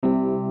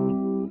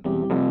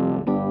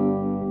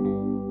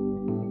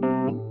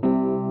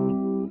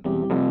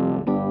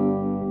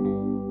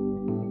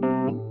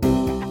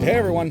Hey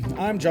everyone,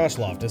 I'm Josh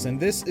Loftus, and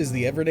this is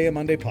the Everyday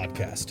Monday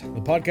podcast, the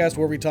podcast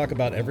where we talk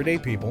about everyday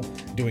people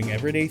doing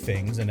everyday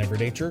things in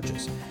everyday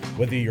churches.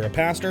 Whether you're a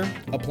pastor,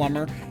 a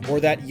plumber, or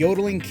that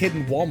yodeling kid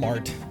in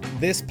Walmart,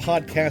 this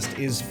podcast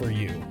is for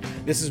you.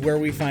 This is where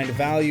we find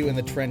value in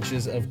the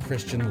trenches of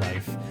Christian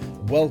life.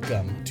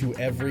 Welcome to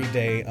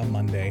Everyday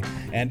Monday,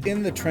 and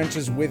in the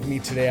trenches with me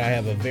today, I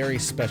have a very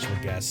special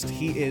guest.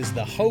 He is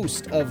the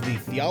host of the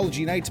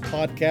Theology Nights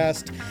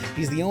podcast.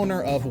 He's the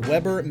owner of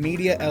Weber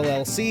Media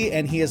LLC,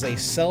 and he is a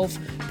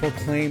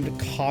self-proclaimed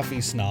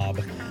coffee snob.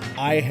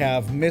 I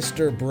have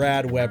Mr.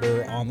 Brad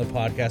Weber on the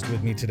podcast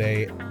with me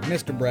today.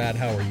 Mr. Brad,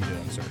 how are you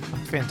doing, sir?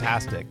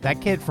 Fantastic. That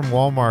kid from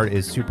Walmart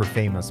is super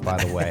famous,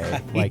 by the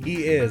way.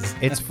 He is.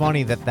 It's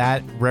funny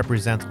that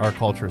represents our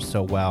culture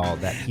so well,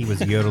 that he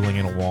was yodeling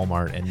in a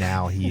Walmart and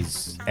now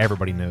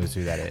everybody knows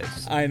who that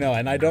is. I know,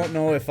 and I don't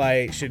know if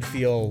I should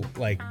feel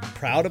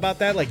proud about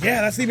that,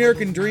 yeah, that's the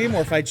American dream,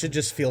 or if I should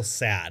just feel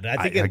sad. I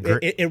think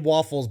it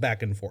waffles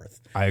back and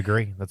forth. I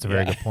agree. That's a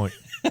very good point.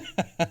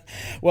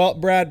 Well,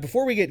 Brad,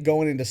 before we get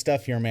going into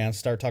stuff here, man,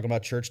 start talking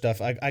about church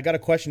stuff, I got a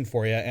question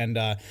for you. And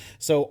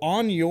so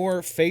on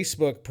your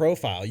Facebook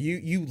profile,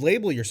 you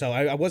label yourself,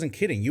 I wasn't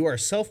kidding, you are a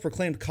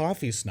self-proclaimed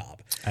coffee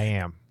snob. I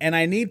am. And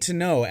I need to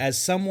know, as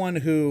someone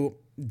who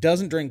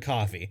doesn't drink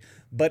coffee,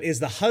 but is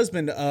the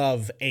husband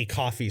of a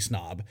coffee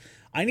snob,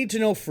 I need to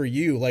know for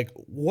you,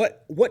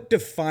 what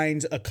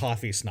defines a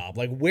coffee snob?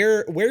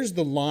 Where's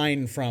the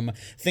line from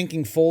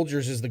thinking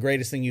Folgers is the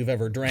greatest thing you've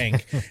ever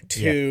drank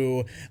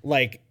to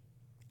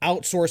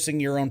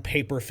outsourcing your own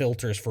paper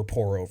filters for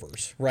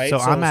pour-overs, right? So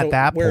I'm at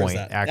that point.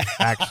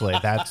 Actually,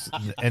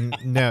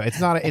 no, it's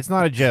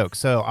not a joke.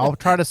 So I'll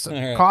try to.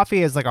 Right.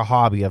 Coffee is like a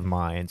hobby of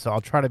mine, so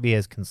I'll try to be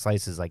as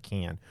concise as I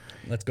can.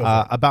 Let's go. For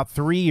it. About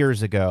 3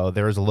 years ago,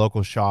 there was a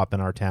local shop in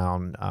our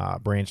town.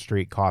 Branch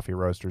Street Coffee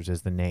Roasters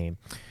is the name.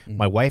 Mm-hmm.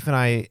 My wife and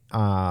I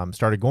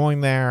started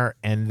going there,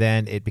 and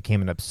then it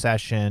became an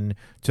obsession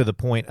to the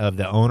point of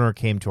the owner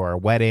came to our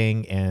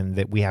wedding, and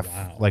that we have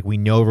we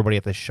know everybody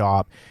at the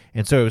shop.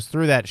 And so it was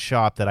through that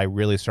shop that I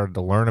really started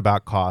to learn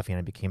about coffee, and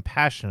I became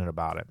passionate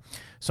about it.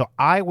 So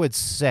I would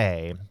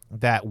say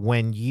that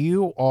when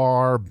you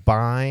are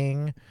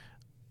buying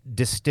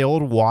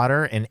distilled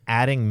water and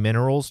adding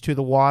minerals to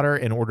the water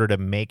in order to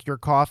make your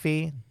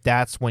coffee,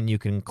 that's when you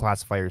can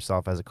classify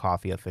yourself as a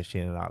coffee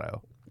aficionado.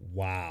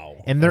 Wow.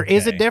 And there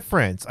is a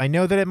difference. I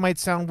know that it might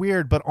sound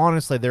weird, but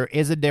honestly, there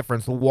is a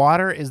difference.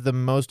 Water is the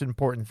most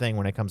important thing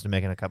when it comes to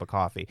making a cup of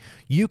coffee.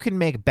 You can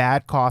make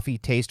bad coffee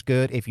taste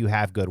good if you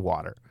have good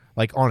water.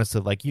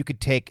 Honestly, you could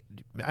take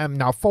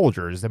now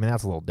Folgers. I mean,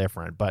 that's a little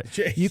different, but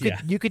you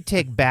could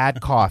take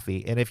bad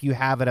coffee, and if you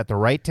have it at the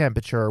right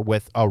temperature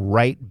with a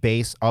right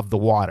base of the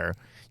water,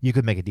 you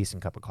could make a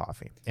decent cup of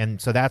coffee.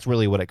 And so that's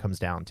really what it comes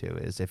down to,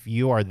 is if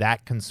you are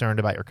that concerned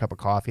about your cup of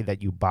coffee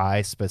that you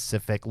buy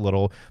specific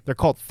they're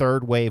called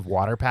third wave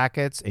water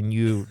packets, and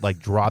you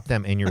drop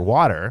them in your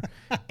water,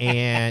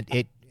 and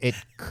it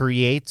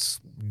creates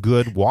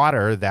good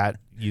water that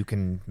you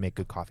can make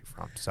good coffee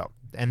from. So.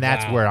 And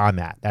that's where I'm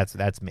at.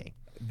 That's me.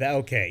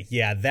 Okay,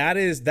 yeah,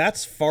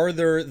 that's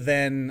farther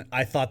than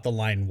I thought the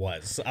line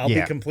was. I'll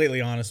be completely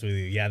honest with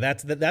you. Yeah,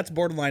 that's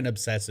borderline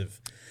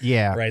obsessive.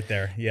 Yeah, right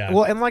there. Yeah.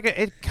 Well, and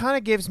it kind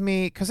of gives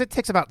me, because it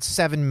takes about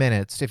 7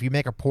 minutes if you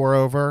make a pour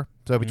over.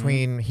 So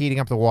between heating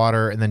up the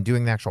water and then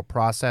doing the actual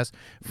process,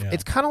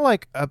 it's kind of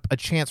like a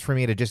chance for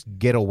me to just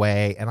get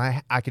away, and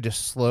I could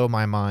just slow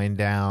my mind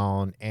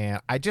down. And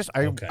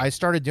I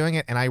started doing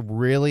it, and I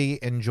really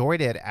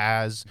enjoyed it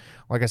as,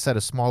 like I said,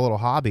 a small little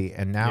hobby.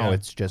 And now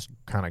it's just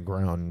kind of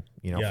grown,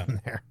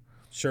 from there.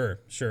 Sure.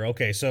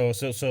 Okay, so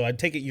I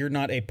take it you're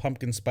not a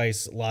pumpkin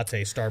spice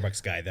latte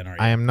Starbucks guy, then, are you?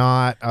 I am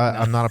not.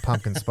 I'm not a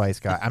pumpkin spice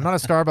guy. I'm not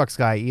a Starbucks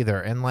guy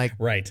either. And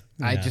right.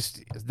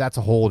 That's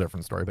a whole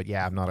different story. But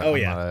yeah, I'm not.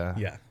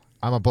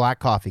 I'm a black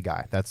coffee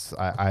guy.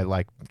 I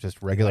like just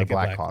regular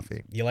black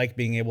coffee. You like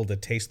being able to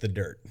taste the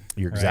dirt.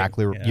 You're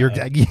exactly right.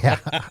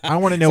 I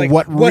want to know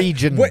what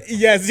region. What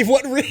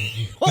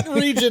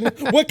region?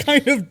 What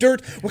kind of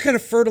dirt? What kind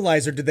of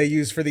fertilizer did they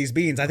use for these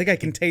beans? I think I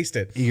can taste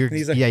it. You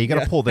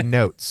got to pull the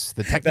notes.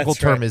 The technical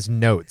term is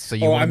notes. So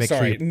you want to make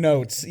sure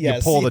notes. Yes.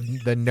 You pull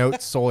the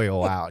note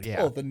soil out. Yeah.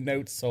 Pull the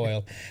note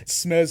soil. It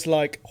smells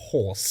like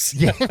horse.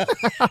 Yeah.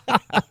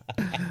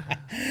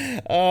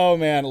 Oh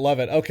man, love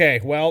it.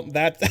 Okay, well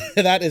that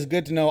is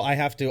good to know. I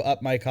have to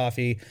up my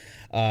coffee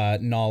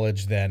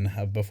knowledge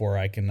then before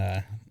I can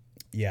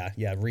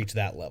reach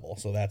that level.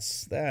 So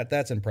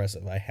that's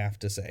impressive, I have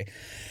to say.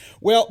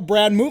 Well,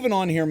 Brad, moving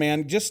on here,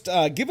 man, just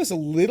give us a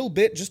little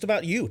bit just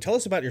about you. Tell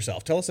us about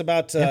yourself. Tell us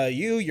about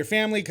you, your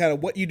family, kind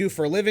of what you do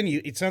for a living.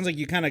 It sounds like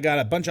you kind of got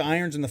a bunch of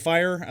irons in the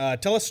fire.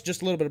 Tell us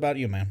just a little bit about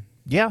you, man.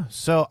 Yeah,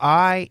 so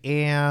I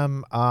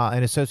am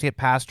an associate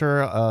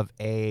pastor of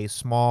a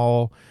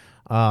small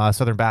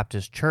Southern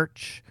Baptist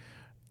church,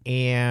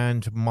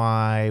 and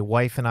my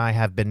wife and I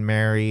have been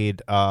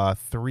married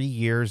 3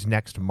 years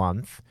next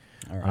month.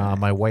 All right.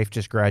 My wife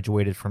just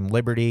graduated from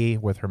Liberty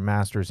with her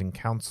master's in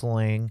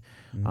counseling.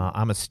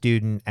 I'm a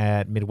student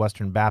at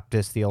Midwestern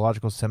Baptist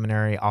Theological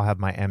Seminary. I'll have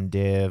my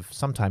MDiv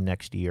sometime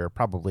next year,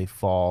 probably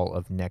fall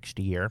of next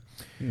year.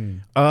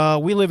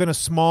 We live in a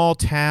small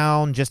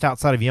town just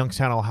outside of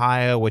Youngstown,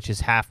 Ohio, which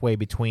is halfway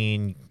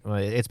between,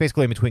 it's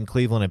basically in between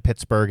Cleveland and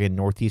Pittsburgh in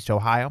Northeast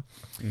Ohio.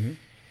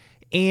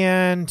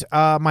 And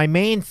my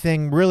main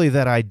thing really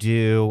that I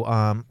do,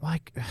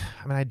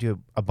 I do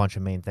a bunch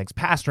of main things.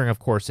 Pastoring, of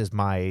course, is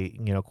my,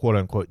 quote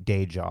unquote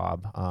day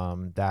job.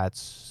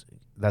 That's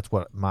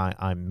what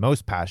I'm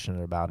most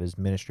passionate about is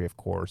ministry, of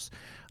course.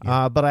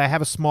 But I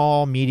have a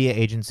small media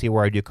agency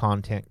where I do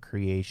content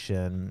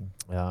creation,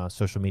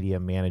 social media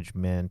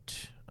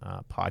management,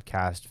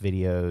 podcast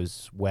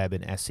videos, web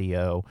and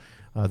SEO.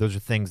 Those are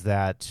things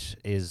that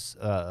is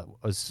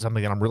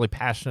something that I'm really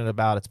passionate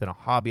about. It's been a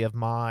hobby of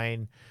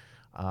mine.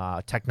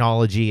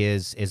 Technology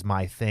is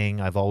my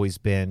thing. I've always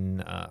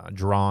been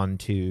drawn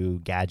to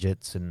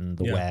gadgets and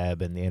the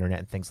web and the internet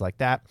and things like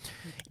that.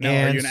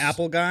 Now, are you an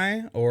Apple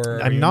guy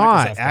or I'm are you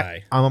not. a Microsoft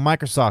guy? I'm a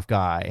Microsoft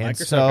guy. And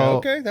Microsoft so, guy.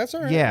 Okay, that's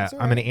all right. Yeah, That's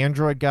all I'm an right.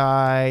 Android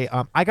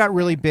guy. I got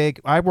really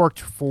big. I worked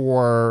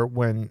for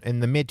in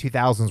the mid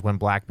 2000s when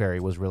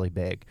BlackBerry was really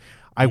big.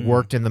 I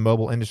worked in the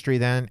mobile industry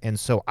then, and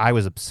so I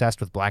was obsessed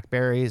with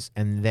BlackBerries.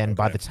 And then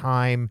by the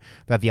time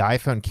that the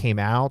iPhone came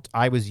out,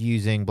 I was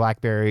using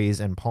BlackBerries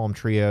and Palm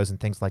Trios and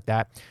things like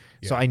that.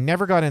 So I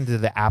never got into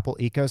the Apple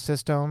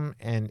ecosystem.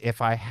 And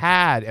if I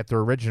had at the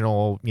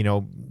original,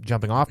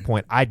 jumping off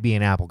point, I'd be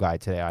an Apple guy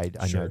today. I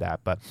know that.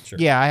 But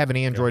yeah, I have an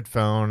Android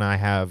phone. I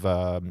have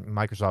a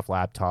Microsoft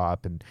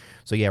laptop. And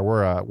so, yeah,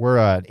 we're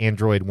an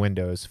Android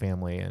Windows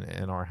family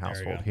in our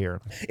household here.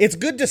 It's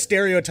good to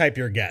stereotype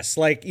your guests.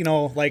 I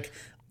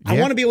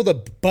want to be able to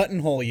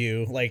buttonhole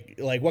you, like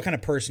what kind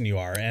of person you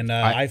are. And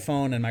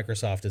iPhone and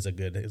Microsoft is a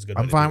good way to do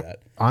that.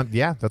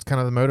 Yeah, that's kind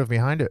of the motive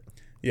behind it.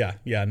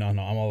 Yeah, no, I'm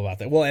all about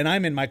that. Well, and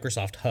I'm in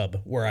Microsoft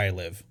Hub where I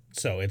live,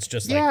 so it's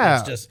just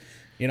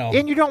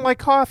And you don't like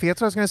coffee.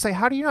 That's what I was going to say.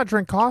 How do you not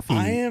drink coffee?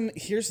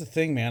 Here's the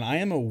thing, man. I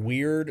am a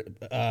weird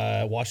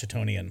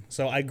Washingtonian.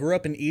 So I grew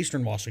up in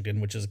Eastern Washington,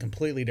 which is a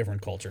completely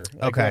different culture.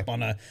 I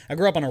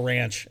grew up on a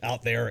ranch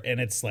out there, and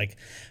it's like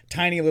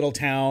tiny little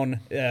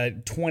town,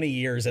 20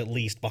 years at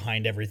least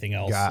behind everything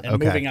else.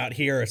 Moving out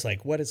here, it's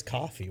like, what is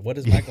coffee? What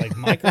is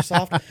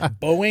Microsoft,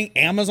 Boeing,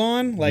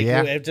 Amazon?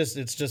 It's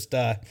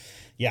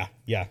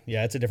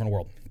a different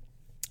world.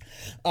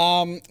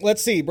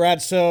 Let's see,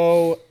 Brad.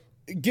 So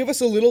give us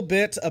a little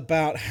bit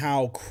about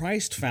how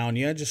Christ found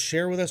you. Just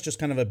share with us just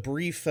kind of a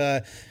brief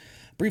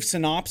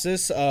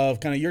synopsis of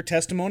kind of your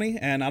testimony.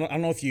 And I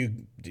don't know if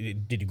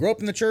did you grow up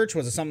in the church?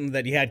 Was it something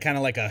that you had kind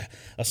of like a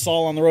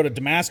Saul on the road to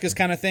Damascus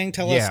kind of thing?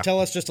 Tell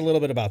us just a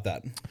little bit about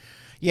that.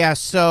 Yeah.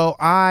 So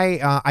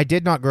I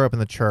did not grow up in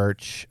the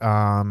church.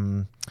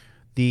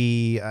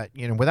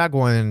 Without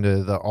going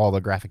into all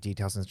the graphic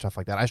details and stuff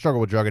like that, I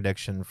struggled with drug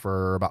addiction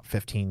for about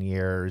 15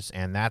 years,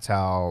 and that's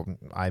how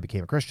I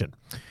became a Christian.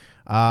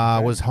 I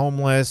was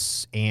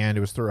homeless, and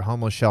it was through a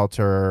homeless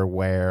shelter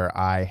where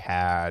I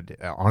had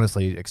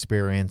honestly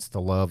experienced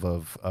the love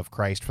of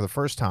Christ for the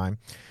first time.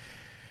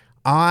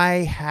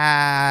 I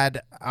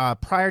had,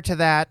 prior to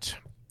that,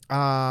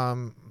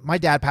 my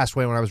dad passed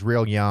away when I was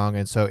real young,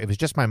 and so it was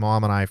just my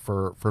mom and I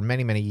for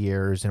many, many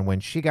years. And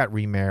when she got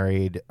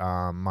remarried,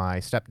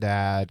 my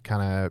stepdad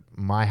kind of,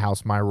 my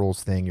house, my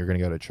rules thing, you're going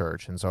to go to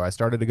church. And so I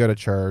started to go to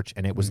church,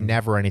 and it was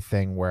never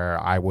anything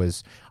where I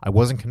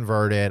wasn't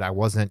converted. I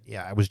was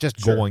just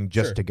going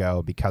to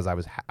go because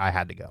I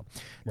had to go. Right.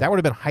 That would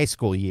have been high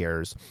school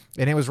years.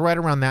 And it was right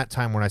around that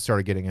time when I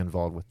started getting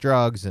involved with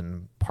drugs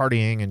and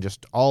partying and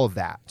just all of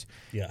that.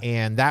 Yeah.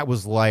 And that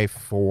was life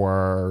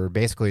for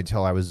basically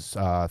until I was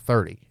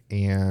 30.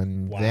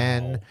 And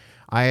then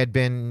I had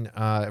been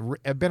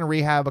in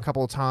rehab a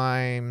couple of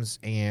times,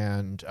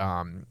 and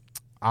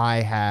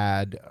I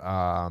had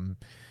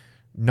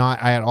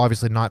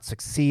obviously not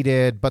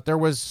succeeded, but there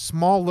was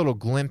small little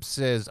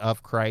glimpses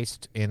of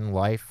Christ in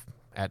life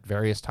at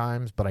various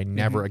times, but I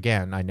never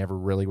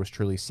really was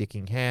truly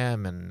seeking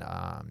him. And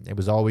it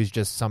was always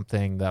just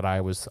something that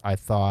I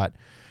thought,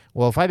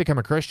 well, if I become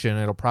a Christian,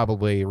 it'll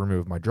probably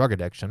remove my drug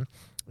addiction.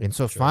 And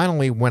so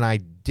finally, when I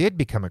did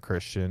become a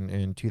Christian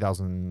in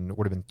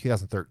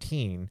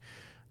 2013,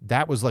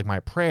 that was like my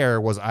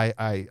prayer was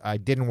I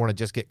didn't want to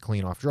just get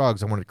clean off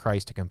drugs. I wanted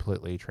Christ to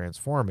completely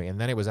transform me. And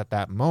then it was at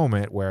that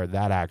moment where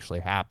that actually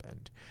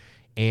happened.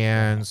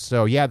 And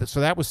so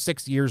that was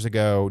 6 years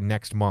ago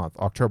next month.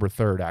 October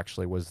 3rd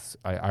actually was,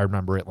 I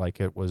remember it like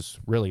it was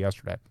really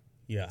yesterday.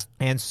 Yeah.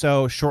 And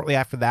so shortly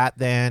after that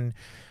then,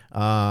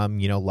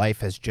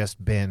 life has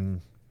just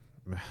been,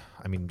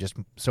 just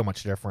so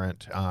much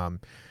different.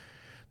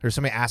 There's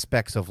so many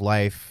aspects of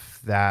life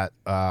that,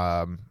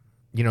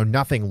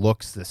 nothing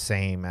looks the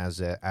same as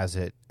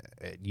it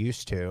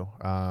used to.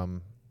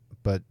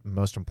 but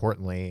most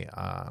importantly,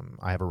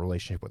 I have a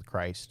relationship with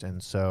Christ.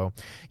 And so,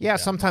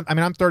 sometimes, I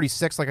mean, I'm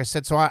 36, like I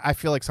said, so I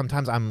feel like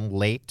sometimes I'm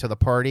late to the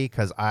party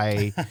because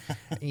I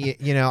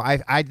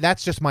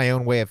that's just my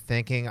own way of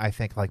thinking. I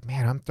think like,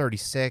 man, I'm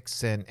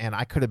 36 and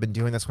I could have been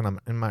doing this when I'm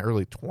in my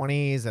early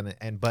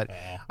 20s. But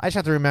I just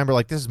have to remember,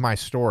 like, this is my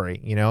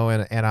story,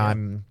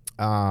 and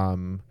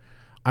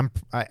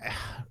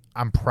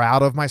I'm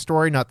proud of my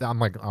story. Not that I'm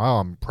like, oh,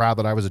 I'm proud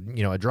that I was a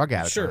drug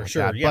addict.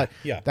 Sure, but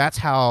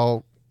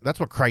that's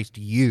what Christ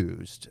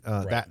used.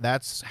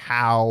 That's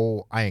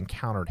how I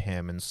encountered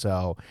him, and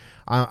so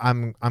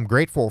I'm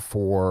grateful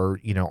for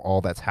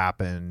all that's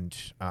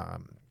happened.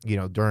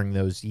 During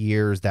those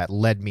years that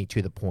led me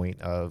to the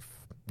point of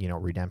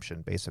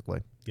redemption,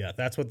 basically. Yeah,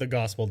 that's what the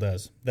gospel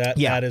does.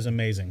 That is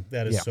amazing.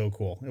 That is so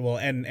cool. Well,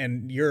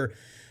 and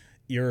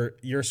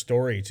your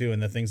story too,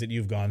 and the things that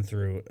you've gone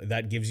through,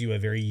 that gives you a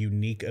very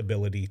unique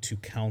ability to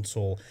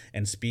counsel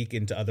and speak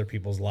into other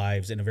people's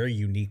lives in a very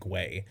unique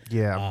way.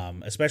 Yeah.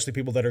 Especially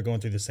people that are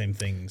going through the same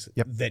things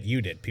that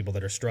you did, people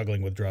that are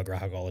struggling with drug or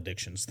alcohol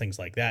addictions, things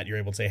like that. You're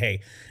able to say,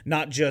 hey,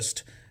 not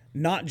just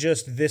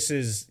this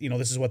is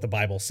what the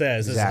Bible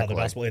says. This is how the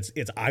gospel. It's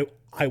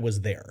I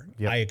was there.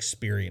 I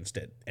experienced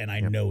it, and I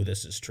know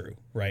this is true.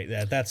 Right.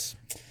 That's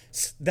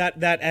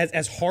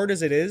as hard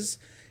as it is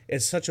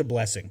such a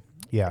blessing.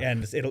 Yeah.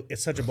 And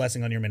it's such a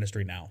blessing on your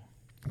ministry now.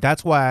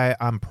 That's why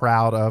I'm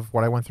proud of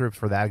what I went through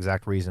for that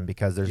exact reason,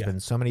 because there's been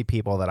so many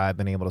people that I've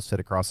been able to sit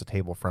across the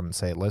table from and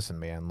say, listen,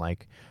 man,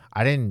 like,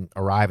 I didn't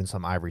arrive in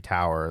some ivory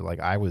tower. Like,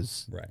 I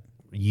was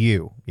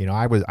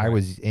I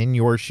was in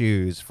your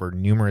shoes for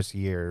numerous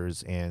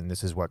years, and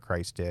this is what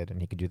Christ did, and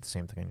he could do the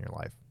same thing in your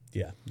life.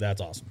 Yeah, that's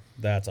awesome.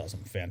 That's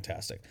awesome.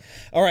 Fantastic.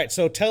 All right,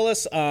 so tell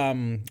us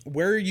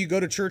where you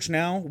go to church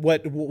now,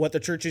 what the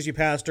church is you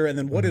pastor, and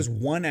then what is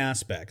one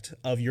aspect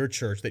of your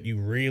church that you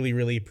really,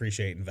 really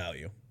appreciate and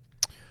value?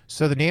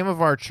 So the name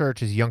of our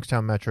church is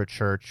Youngstown Metro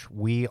Church.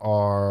 We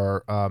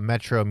are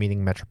Metro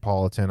meaning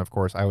metropolitan. Of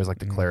course, I always like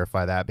to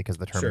clarify that because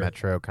the term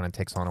Metro kind of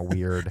takes on a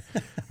weird...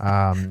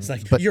 it's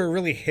like, but you're a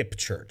really hip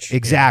church.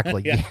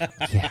 Exactly.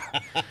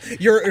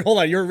 You're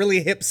a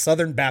really hip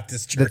Southern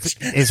Baptist church.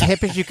 That's, as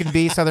hip as you can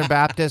be, Southern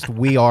Baptist,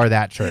 we are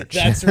that church.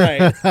 That's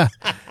right.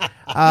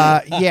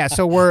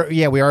 So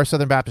we are a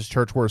Southern Baptist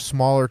church. We're a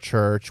smaller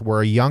church.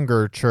 We're a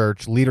younger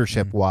church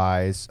leadership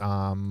wise.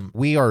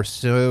 We are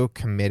so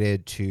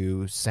committed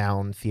to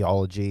sound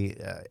theology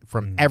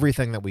from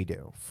everything that we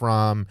do,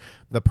 from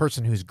the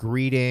person who's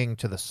greeting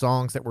to the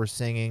songs that we're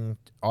singing,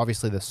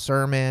 obviously the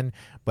sermon,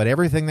 but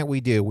everything that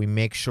we do, we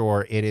make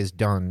sure it is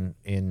done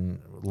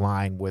in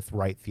line with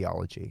right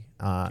theology.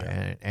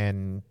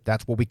 And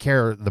that's what we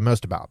care the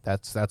most about.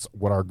 That's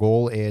what our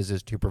goal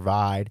is to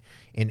provide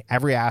in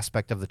every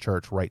aspect of the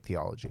church right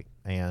theology.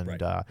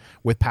 And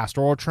with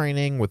pastoral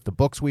training, with the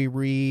books we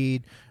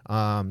read,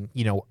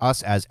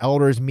 us as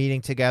elders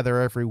meeting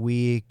together every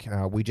week,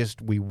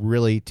 we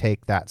really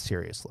take that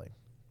seriously.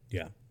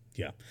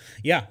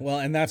 Yeah. Well,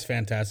 and that's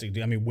fantastic.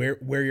 I mean,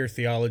 where your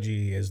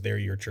theology is, there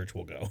your church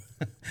will go,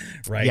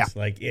 right? Yeah.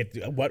 Like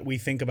what we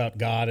think about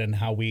God and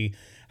how we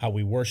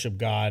worship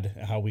God,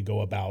 how we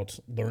go about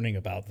learning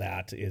about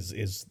that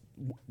is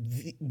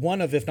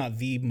one of, if not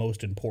the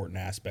most important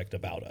aspect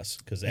about us,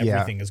 because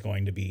everything is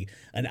going to be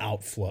an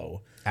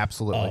outflow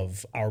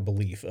of our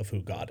belief of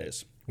who God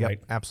is. Yep, right?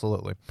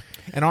 Absolutely.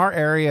 And our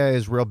area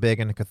is real big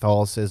into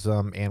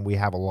Catholicism, and we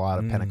have a lot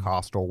of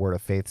Pentecostal Word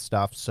of Faith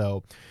stuff.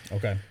 So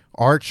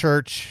our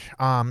church,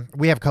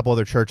 we have a couple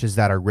other churches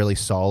that are really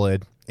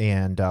solid,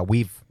 and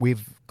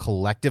we've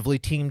collectively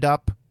teamed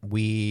up.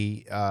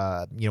 We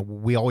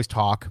always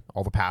talk,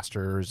 all the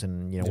pastors,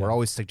 and we're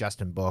always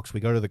suggesting books. We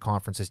go to the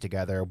conferences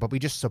together, but we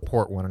just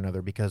support one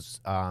another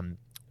because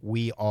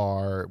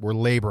we're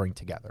laboring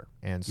together,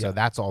 and so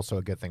that's also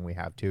a good thing we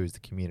have too, is the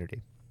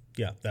community.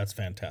 Yeah, that's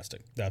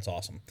fantastic. That's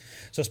awesome.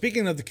 So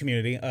speaking of the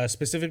community,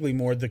 specifically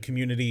more the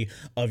community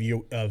of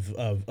you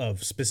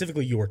of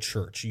specifically your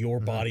church, your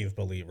body of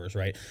believers,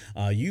 right?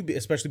 You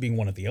especially being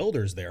one of the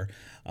elders there,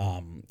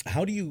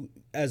 how do you,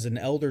 as an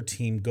elder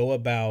team, go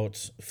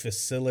about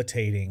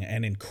facilitating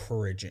and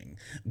encouraging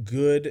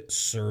good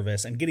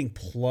service and getting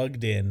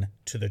plugged in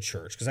to the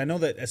church? Because I know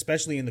that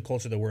especially in the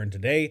culture that we're in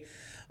today,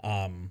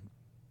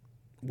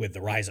 with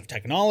the rise of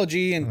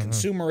technology and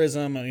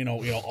consumerism,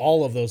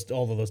 all of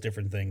those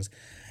different things,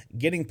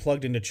 getting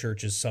plugged into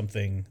church is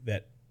something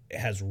that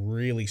has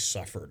really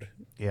suffered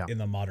in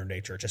the modern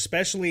day church,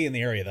 especially in the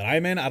area that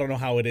I'm in. I don't know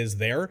how it is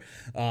there,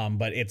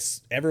 but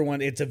it's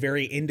a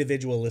very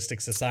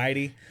individualistic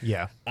society.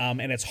 Yeah.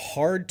 And it's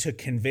hard to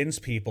convince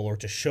people or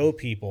to show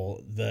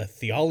people the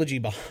theology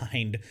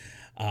behind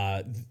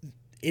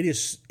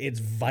it's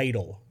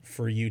vital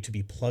for you to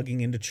be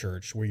plugging into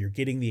church where you're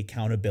getting the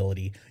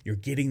accountability, you're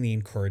getting the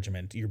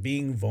encouragement, you're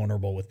being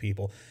vulnerable with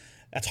people.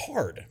 That's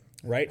hard,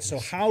 right? So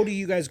how do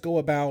you guys go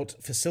about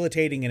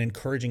facilitating and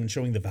encouraging and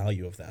showing the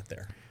value of that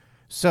there?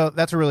 So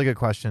that's a really good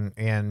question,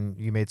 and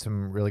you made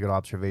some really good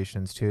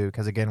observations too,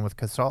 because again, with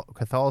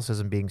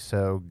Catholicism being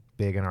so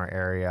big in our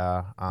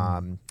area,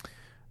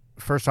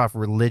 first off,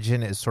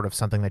 religion is sort of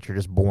something that you're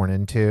just born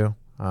into.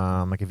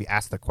 Like if you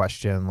ask the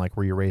question, like,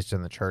 were you raised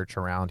in the church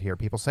around here?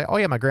 People say, oh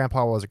yeah, my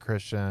grandpa was a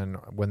Christian,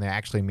 when they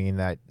actually mean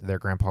that their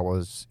grandpa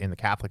was in the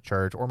Catholic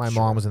Church, or my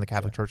mom was in the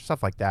Catholic Church,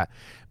 stuff like that.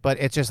 But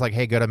it's just like,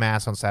 hey, go to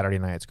mass on Saturday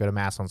nights, go to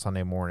mass on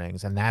Sunday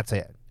mornings, and that's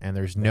it. And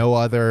there's no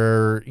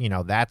other,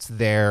 that's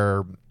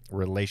their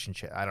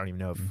relationship. I don't even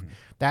know if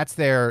that's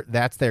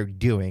their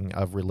doing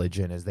of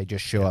religion, is they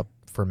just show up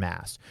for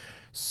mass.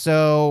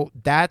 So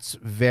that's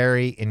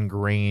very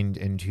ingrained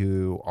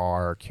into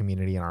our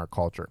community and our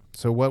culture.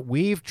 So what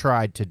we've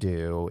tried to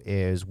do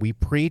is we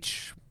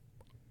preach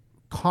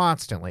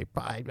constantly,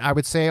 I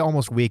would say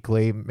almost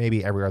weekly,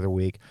 maybe every other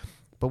week,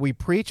 but we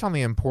preach on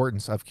the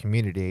importance of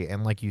community.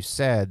 And like you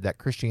said, that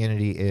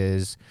Christianity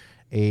is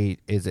a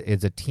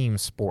team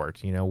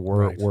sport.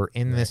 We're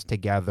in this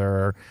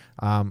together,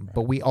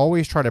 but we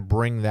always try to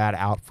bring that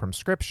out from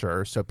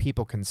Scripture so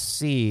people can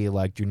see,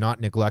 like, do not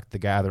neglect the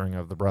gathering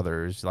of the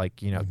brothers. Like,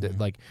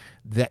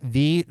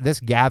 this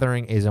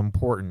gathering is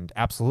important,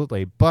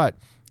 absolutely, but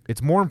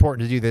it's more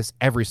important to do this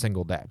every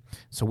single day.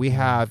 So we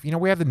have,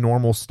 we have the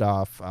normal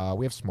stuff.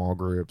 We have small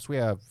groups. We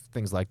have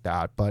things like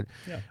that, but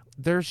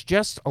there's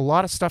just a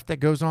lot of stuff that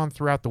goes on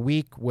throughout the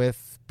week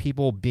with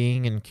people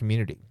being in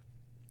community.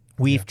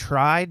 We've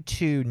tried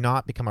to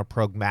not become a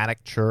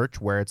pragmatic church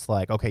where it's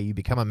like, okay, you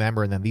become a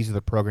member and then these are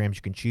the programs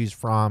you can choose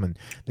from and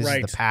this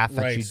is the path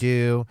that you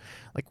do.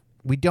 Like,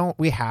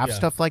 we have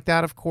stuff like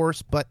that, of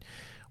course, but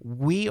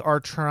we are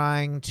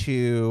trying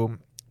to,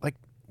 like,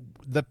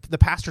 the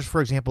pastors,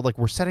 for example, like,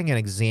 we're setting an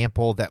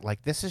example that,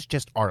 like, this is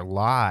just our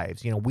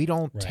lives. We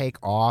don't take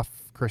off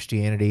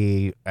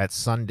Christianity at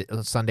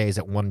Sundays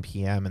at 1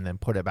 p.m. and then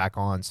put it back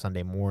on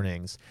Sunday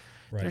mornings.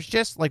 There's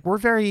just, like, we're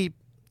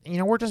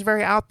just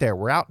very out there.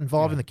 We're out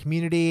involved in the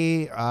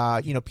community.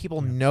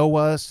 People know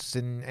us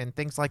and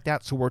things like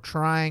that. So we're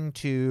trying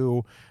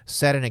to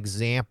set an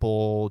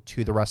example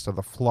to the rest of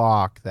the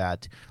flock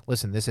that,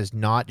 listen, this is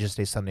not just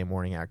a Sunday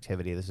morning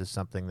activity. This is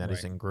something that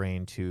is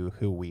ingrained to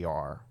who we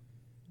are.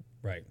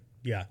 Right.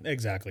 Yeah,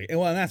 exactly. And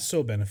that's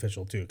so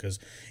beneficial too, because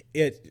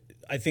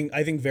I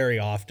think very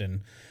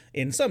often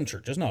in some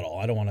churches, not all,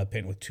 I don't want to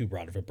paint with too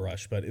broad of a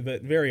brush, but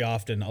very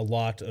often a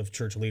lot of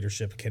church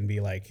leadership can be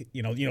like,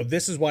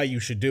 this is why you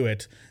should do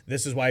it.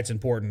 This is why it's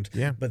important.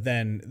 Yeah. But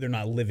then they're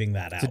not living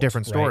that out. It's a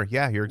different story.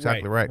 Yeah, you're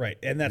exactly right. Right.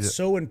 And that's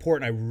so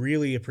important. I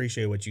really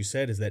appreciate what you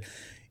said, is that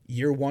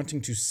you're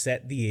wanting to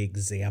set the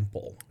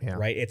example,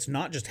 right? It's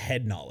not just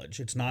head knowledge.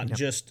 It's not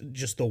just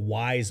the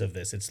whys of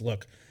this. It's,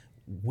 look,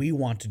 we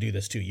want to do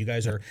this too. You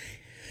guys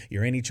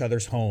you're in each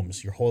other's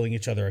homes. You're holding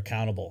each other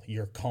accountable.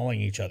 You're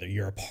calling each other.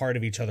 You're a part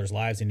of each other's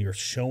lives, and you're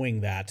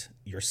showing that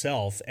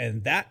yourself.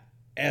 And that,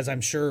 as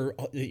I'm sure,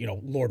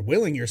 Lord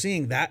willing, you're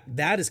seeing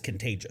that is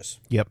contagious.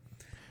 Yep.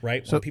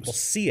 Right? So when people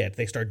see it,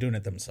 they start doing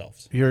it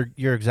themselves. You're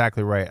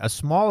exactly right. A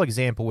small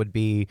example would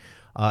be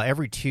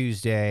every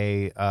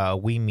Tuesday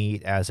we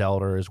meet as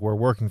elders. We're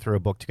working through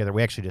a book together.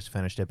 We actually just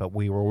finished it, but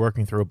we were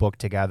working through a book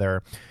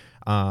together.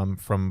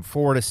 From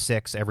 4 to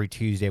 6 every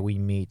Tuesday, we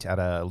meet at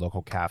a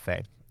local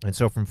cafe. And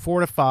so from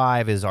 4 to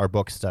 5 is our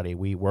book study.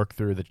 We work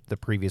through the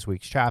previous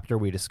week's chapter.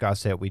 We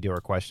discuss it. We do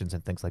our questions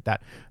and things like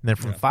that. And then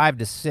from 5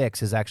 to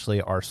 6 is actually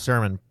our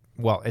sermon.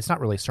 Well, it's not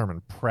really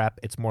sermon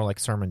prep. It's more like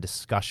sermon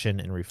discussion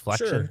and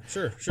reflection.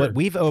 Sure. But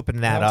we've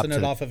opened that up.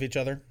 Bouncing it off of each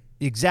other.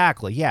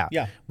 Exactly, yeah.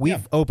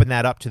 We've opened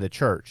that up to the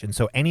church, and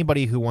so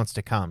anybody who wants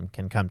to come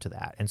can come to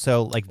that. And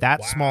so, like,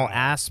 that small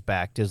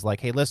aspect is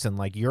like, hey, listen,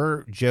 like,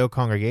 you're Joe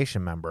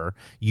congregation member,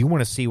 you want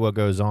to see what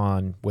goes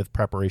on with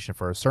preparation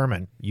for a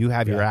sermon. You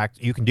have your act,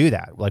 you can do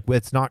that. Like,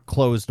 it's not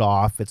closed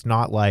off. It's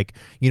not like,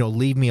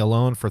 leave me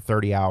alone for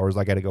 30 hours.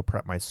 I got to go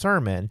prep my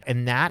sermon.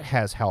 And that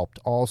has helped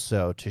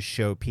also to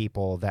show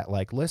people that,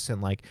 like,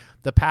 listen, like,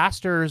 the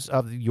pastors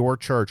of your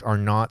church are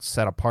not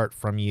set apart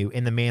from you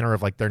in the manner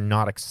of, like, they're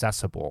not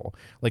accessible.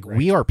 Like,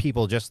 we are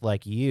people just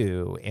like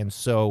you, and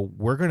so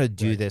we're going to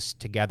do this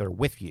together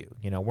with you.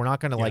 We're not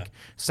going to, like,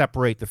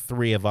 separate the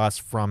three of us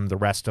from the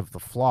rest of the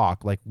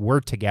flock. Like, we're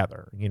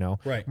together,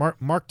 Right.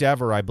 Mark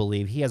Dever, I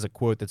believe, he has a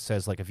quote that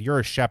says, like, if you're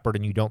a shepherd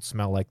and you don't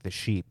smell like the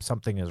sheep,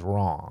 something is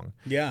wrong.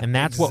 Yeah, and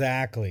that's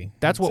exactly.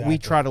 What we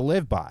try to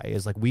live by,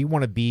 is, like, we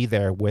want to be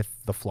there with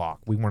the flock.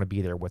 We want to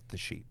be there with the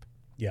sheep.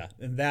 Yeah,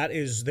 and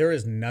there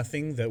is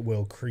nothing that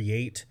will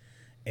create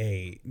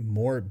a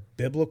more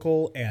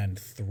biblical and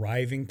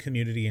thriving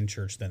community in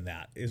church than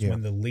that, is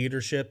when the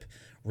leadership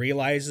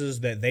realizes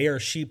that they are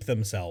sheep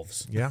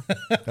themselves. Yeah,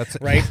 that's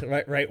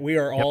it. right. We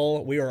are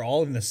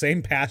all in the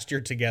same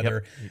pasture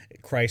together.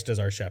 Yep. Christ is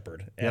our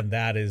shepherd, and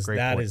that is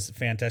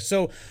fantastic.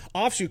 So,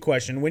 offshoot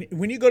question: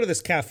 when you go to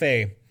this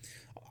cafe,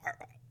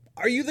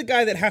 Are you the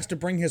guy that has to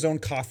bring his own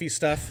coffee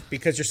stuff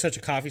because you're such a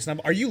coffee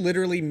snob? Are you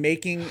literally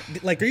making,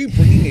 like, are you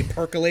bringing a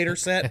percolator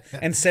set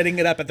and setting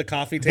it up at the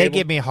coffee table? They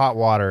give me hot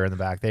water in the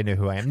back. They knew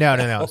who I am. No.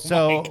 Oh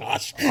So my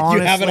gosh, honestly,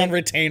 you have it on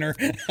retainer.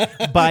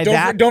 By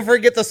Don't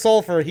forget the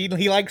sulfur. He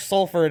likes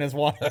sulfur in his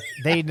water.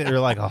 they're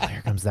like, oh,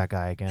 here comes that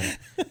guy again.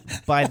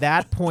 By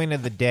that point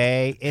of the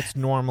day, it's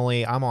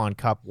normally I'm on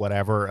cup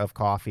whatever of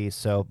coffee.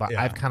 So, but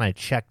Yeah. I've kind of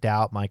checked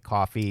out my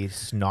coffee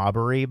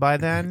snobbery by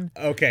then.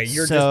 Okay,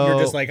 you're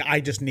just like,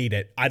 I just need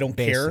it. I don't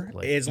care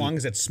Basically. as long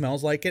as it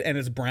smells like it and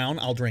it's brown.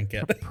 I'll drink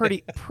it.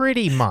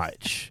 Pretty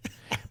much.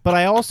 But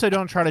I also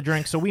don't try to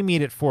drink. So we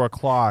meet at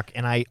 4:00,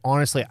 and I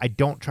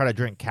don't try to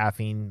drink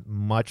caffeine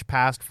much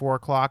past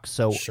 4:00.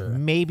 So Sure.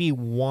 maybe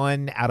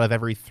 1 out of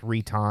every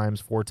 4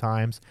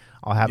 times,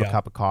 I'll have a Yeah.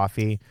 cup of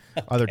coffee.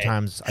 Other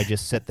times, I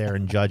just sit there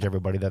and judge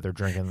everybody that they're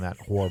drinking that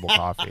horrible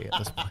coffee at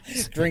this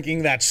point.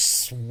 Drinking that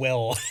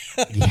swill,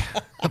 Yeah,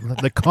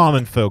 the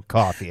common folk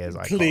coffee, as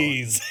I call it.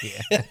 please.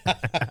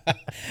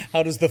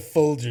 How does the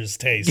Folgers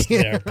taste,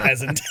 there,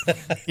 peasant?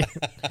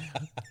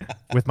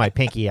 With my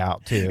pinky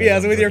out too.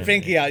 Yes, with your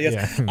Drinking pinky out.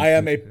 Yes, Yeah.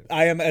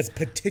 I am as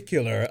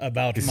particular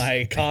about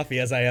my coffee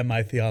as I am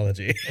my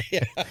theology.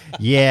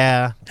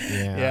 Yeah.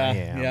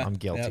 Yeah, I'm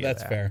guilty. Yeah, of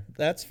that's that. fair.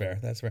 That's fair.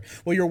 That's fair.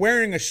 Well, you're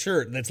wearing a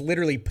shirt that's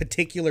literally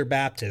Particular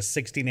Baptist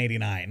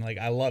 1689. Like,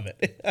 I love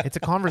it. It's a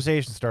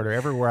conversation starter.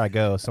 Everywhere I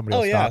go, somebody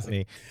will stop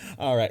me.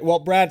 All right. Well,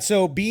 Brad,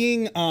 so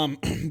being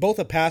both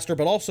a pastor,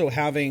 but also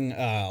having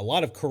a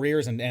lot of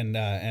careers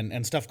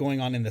and stuff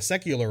going on in the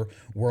secular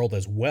world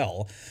as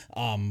well,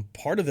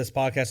 part of this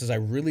podcast is I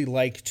really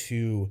like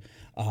to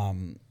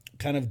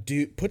kind of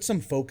put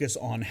some focus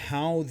on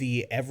how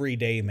the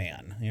everyday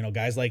man,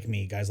 guys like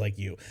me, guys like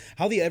you,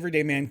 how the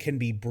everyday man can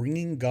be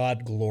bringing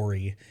God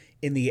glory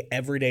in the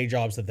everyday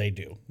jobs that they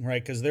do,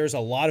 right? Because there's a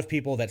lot of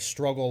people that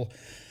struggle,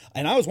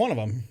 and I was one of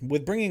them,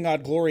 with bringing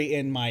God glory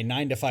in my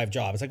 9-to-5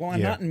 job. It's like, well,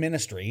 I'm not in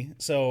ministry,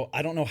 so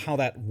I don't know how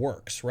that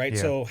works, right?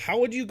 Yeah. So how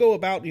would you go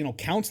about,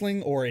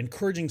 counseling or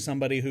encouraging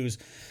somebody who's,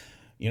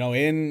 fill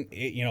in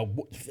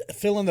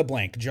the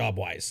blank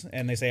job-wise,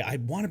 and they say, I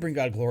want to bring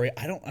God glory.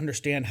 I don't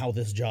understand how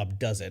this job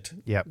does it.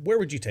 Yep. Where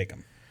would you take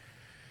them?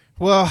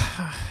 Well,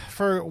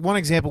 for one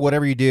example,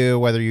 whatever you do,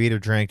 whether you eat or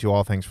drink, do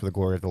all things for the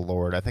glory of the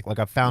Lord. I think like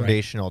a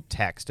foundational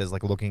text is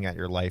like looking at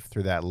your life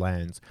through that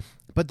lens.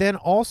 But then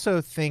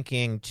also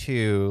thinking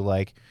too,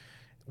 like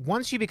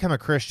once you become a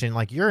Christian,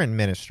 like you're in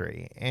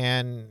ministry,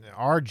 and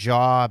our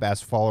job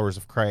as followers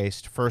of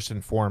Christ, first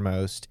and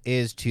foremost,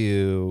 is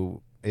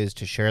to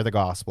share the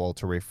gospel,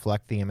 to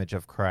reflect the image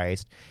of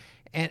Christ.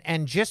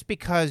 And just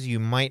because you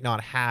might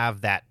not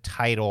have that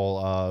title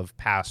of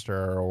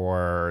pastor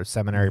or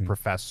seminary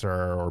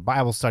professor or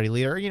Bible study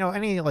leader,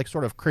 any like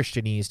sort of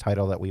Christianese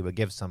title that we would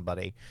give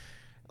somebody,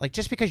 like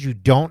just because you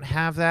don't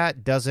have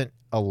that doesn't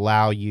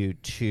allow you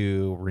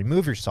to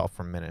remove yourself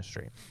from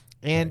ministry.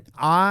 And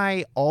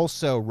I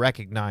also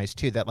recognize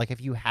too that like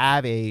if you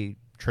have a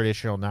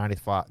traditional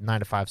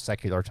 9-to-5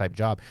 secular type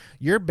job,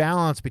 your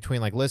balance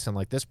between like, listen,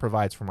 like this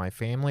provides for my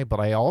family, but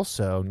I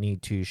also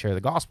need to share the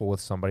gospel with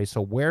somebody.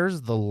 So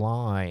where's the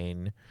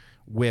line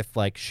with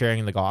like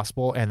sharing the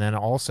gospel and then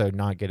also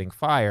not getting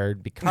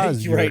fired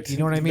because You're right. You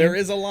know what I mean? There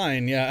is a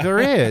line, yeah. There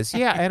is,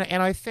 yeah.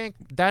 And I think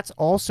that's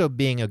also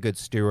being a good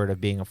steward of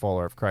being a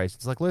follower of Christ.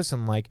 It's like,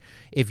 listen, like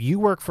if you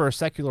work for a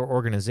secular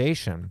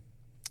organization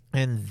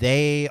and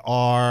they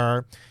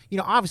are,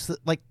 obviously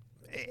like,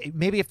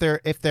 maybe if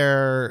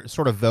they're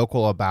sort of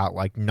vocal about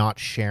like not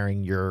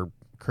sharing your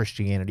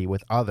Christianity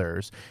with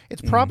others,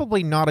 it's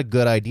probably not a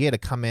good idea to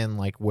come in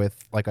like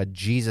with like a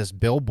Jesus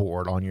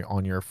billboard on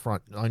your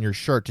front on your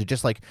shirt to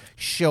just like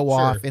show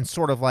off in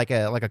sort of like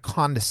a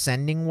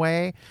condescending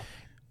way.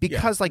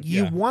 Because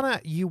you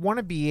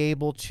wanna be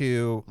able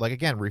to like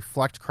again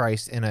reflect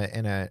Christ in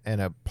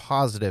a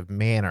positive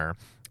manner.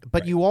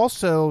 But you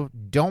also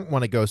don't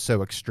want to go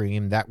so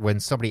extreme that when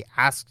somebody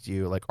asks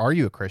you, like, are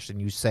you a Christian,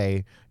 you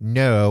say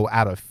no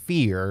out of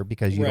fear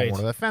because you don't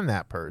want to offend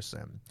that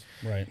person.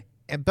 Right.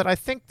 But I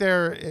think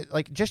they're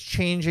like just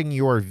changing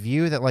your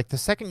view that like the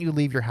second you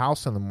leave your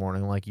house in the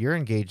morning, like you're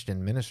engaged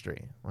in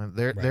ministry.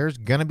 There's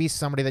going to be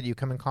somebody that you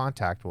come in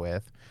contact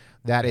with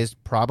that is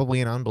probably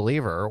an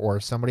unbeliever or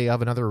somebody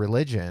of another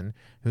religion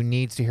who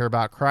needs to hear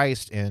about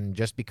Christ. And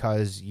just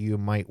because you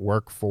might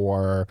work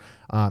for,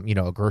 a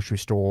grocery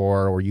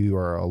store or you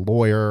are a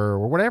lawyer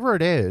or whatever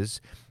it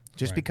is,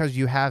 just because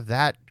you have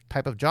that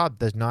type of job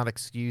does not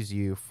excuse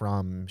you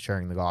from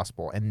sharing the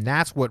gospel. And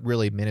that's what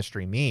really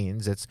ministry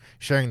means. It's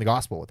sharing the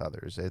gospel with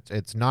others.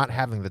 It's not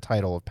having the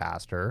title of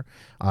pastor.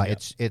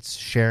 It's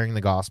sharing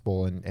the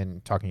gospel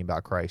and talking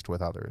about Christ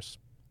with others.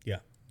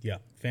 Yeah.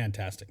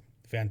 Fantastic.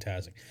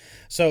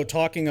 So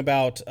talking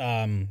about,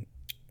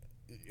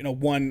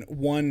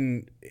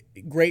 one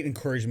great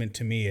encouragement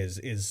to me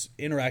is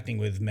interacting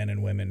with men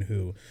and women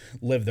who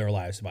live their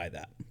lives by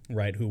that,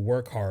 right? Who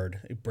work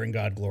hard, bring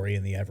God glory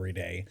in the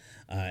everyday,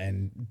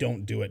 and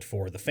don't do it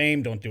for the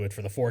fame, don't do it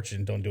for the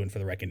fortune, don't do it for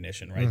the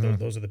recognition, right?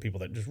 Those are the people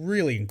that just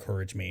really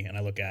encourage me, and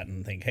I look at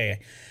and think,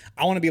 hey,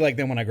 I want to be like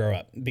them when I grow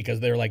up because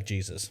they're like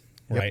Jesus,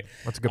 right?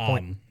 That's a good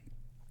point.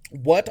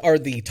 what are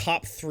the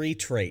top 3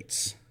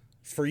 traits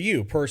for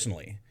you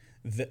personally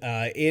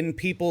in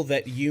people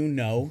that you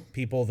know,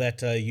 people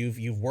that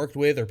you've worked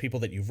with, or people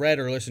that you've read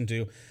or listened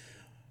to?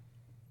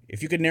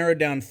 If you could narrow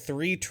down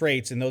 3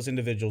 traits in those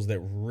individuals that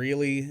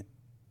really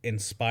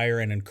inspire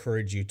and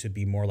encourage you to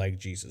be more like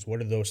Jesus,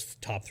 what are those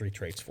top 3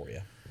 traits for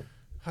you?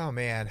 Oh,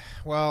 man.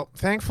 Well,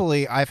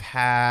 thankfully, I've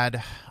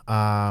had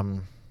a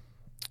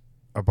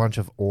bunch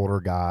of older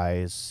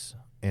guys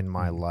in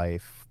my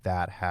life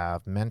that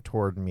have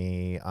mentored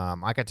me.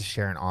 I got to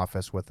share an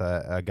office with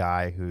a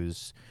guy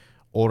who's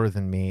older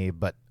than me,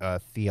 but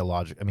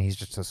theological. I mean, he's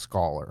just a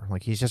scholar.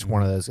 Like, he's just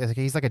one of those.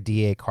 He's like a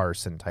D.A.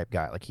 Carson type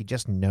guy. Like, he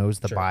just knows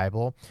the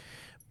Bible.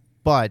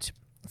 But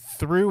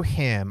through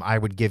him, I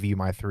would give you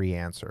my 3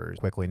 answers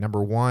quickly.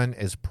 Number 1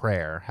 is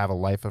prayer. Have a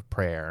life of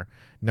prayer.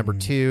 Number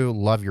 2,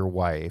 love your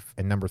wife.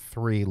 And number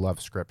 3,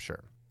 love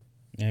Scripture.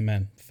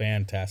 Amen.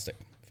 Fantastic.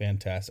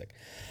 Fantastic.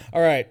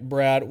 All right,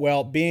 Brad.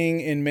 Well,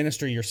 being in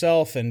ministry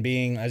yourself and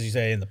being, as you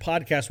say, in the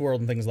podcast world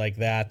and things like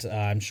that,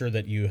 I'm sure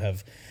that you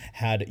have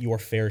had your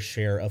fair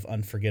share of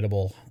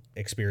unforgettable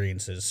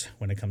experiences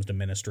when it comes to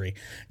ministry.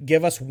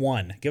 Give us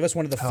one. Give us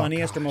one of the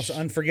funniest or most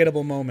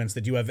unforgettable moments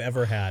that you have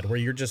ever had where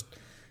you're just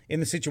in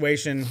the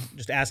situation,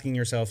 just asking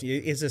yourself,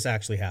 is this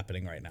actually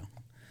happening right now?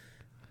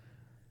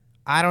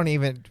 I don't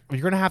even.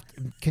 You're gonna have.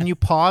 Can you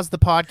pause the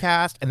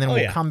podcast and then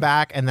we'll come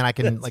back and then I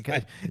can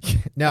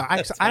No,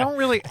 I don't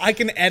really. I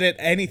can edit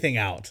anything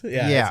out.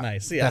 Yeah, that's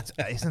nice. Yeah,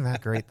 isn't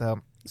that great though?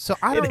 So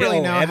I don't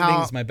really know editing's how.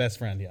 Editing's my best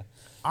friend. Yeah,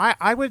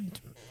 I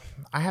would.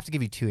 I have to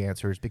give you 2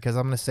 answers because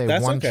I'm going to say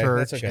one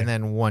church and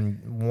then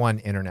one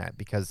internet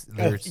because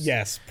there's.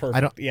 Yes,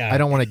 perfect. I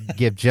don't want to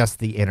give just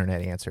the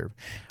internet answer.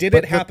 Did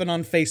it happen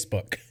on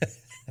Facebook?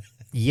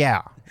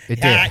 Yeah, it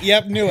did.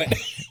 Yep, knew it.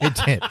 It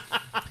did.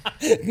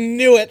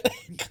 Knew it.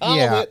 Called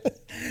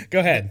it. Go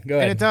ahead.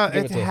 And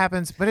it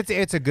happens, but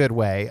it's a good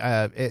way.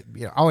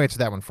 I'll answer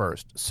that one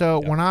first. So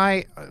when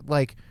I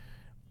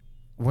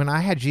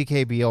had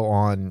GK Beale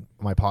on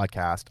my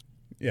podcast,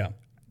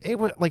 it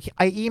was like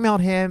I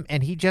emailed him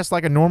and he just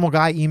like a normal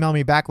guy emailed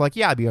me back like,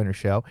 yeah, I'd be on your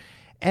show,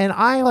 and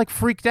I like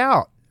freaked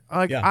out.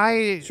 Like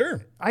I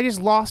just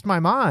lost my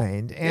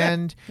mind,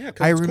 and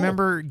I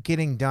remember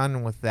getting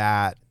done with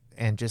that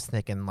and just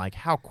thinking like,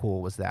 how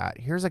cool was that?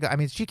 Here's a guy. I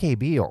mean, it's GK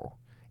Beale.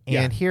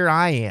 And here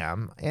I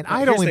am, and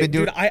I'd only been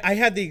doing. Dude, I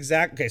had the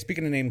exact. Okay,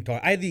 speaking of name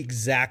talk, I had the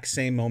exact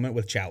same moment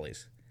with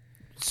Challies.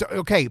 So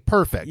okay,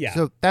 perfect. Yeah.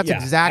 So that's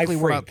exactly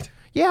what.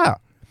 Yeah.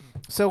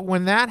 So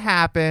when that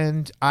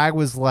happened, I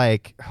was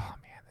like, oh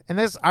man.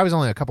 And I was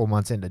only a couple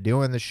months into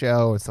doing the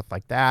show and stuff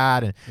like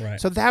that, and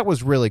so that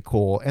was really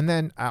cool. And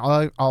then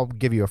I'll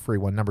give you a free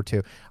one. Number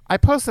 2, I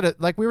posted it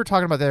like we were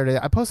talking about the other day.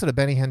 I posted a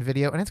Benny Hinn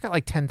video, and it's got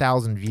like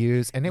 10,000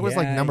 views, and it was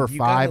like number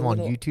 5 on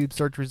YouTube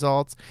search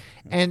results,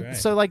 and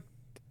so like.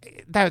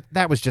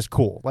 That was just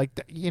cool. Like,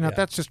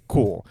 that's just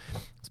cool.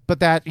 But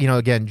that,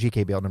 again,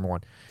 GK Beale, number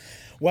 1.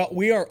 Well,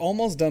 we are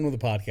almost done with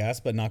the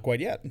podcast, but not quite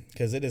yet,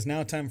 because it is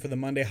now time for the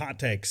Monday Hot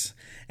Takes.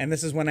 And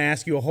this is when I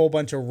ask you a whole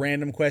bunch of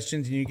random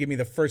questions, and you give me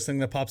the first thing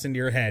that pops into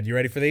your head. You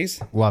ready for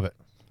these? Love it.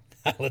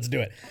 Let's do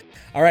it.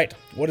 All right.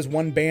 What is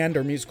one band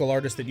or musical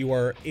artist that you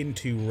are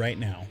into right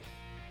now?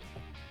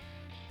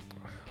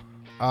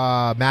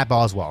 Matt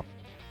Boswell.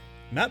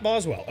 Matt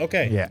Boswell.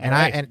 Okay. Yeah,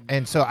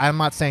 and so I'm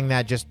not saying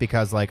that just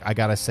because like I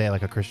gotta say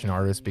like a Christian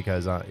artist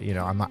because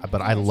I'm not,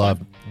 but I love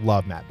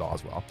Matt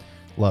Boswell.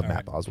 Love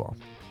Matt Boswell.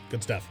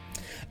 Good stuff.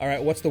 All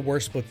right, what's the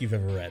worst book you've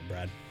ever read,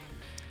 Brad?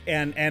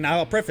 And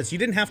I'll preface, you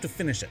didn't have to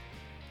finish it.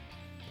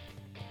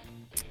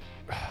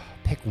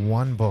 Pick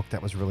one book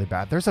that was really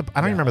bad. I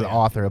don't remember the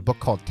author. A book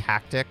called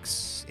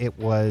Tactics. It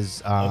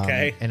was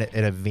an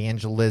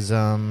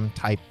evangelism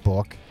type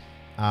book.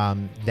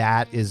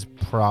 That is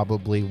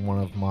probably one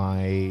of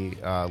my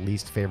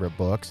least favorite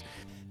books.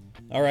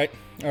 All right.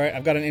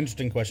 I've got an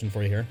interesting question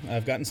for you here.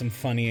 I've gotten some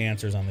funny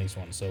answers on these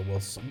ones, so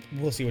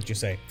we'll see what you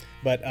say.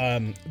 But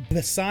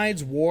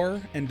besides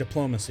war and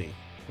diplomacy,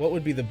 what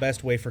would be the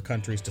best way for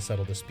countries to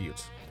settle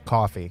disputes?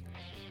 Coffee.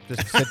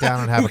 Just sit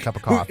down and have a cup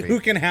of coffee. Who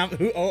can have?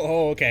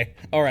 Okay.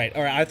 All right.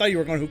 I thought you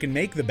were going. Who can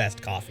make the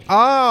best coffee?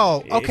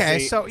 Oh, okay.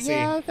 See,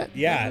 that'd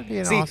be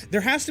awesome.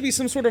 There has to be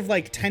some sort of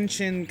like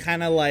tension,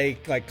 kind of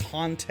like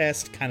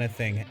contest kind of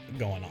thing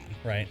going on,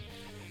 right?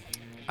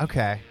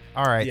 Okay.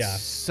 All right. Yeah.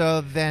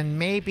 So then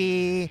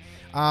maybe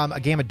a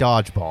game of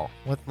dodgeball.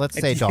 Let's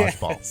say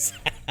dodgeball.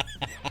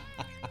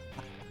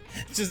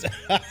 Just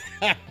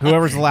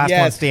whoever's the last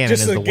one standing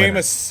is the winner. Just a game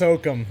of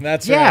Sokem.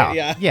 That's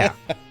right.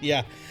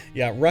 Yeah.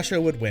 Yeah, Russia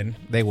would win.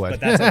 They would. But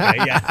that's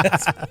okay. Yeah,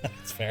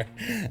 that's fair.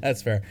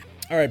 That's fair.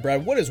 All right,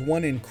 Brad, what is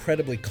one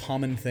incredibly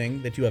common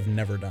thing that you have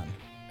never done?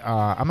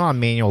 I'm not a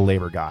manual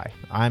labor guy.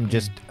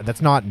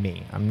 That's not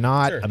me. I'm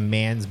not a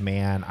man's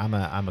man. I'm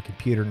a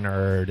computer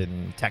nerd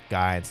and tech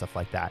guy and stuff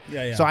like that.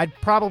 Yeah. So I'd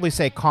probably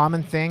say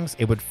common things.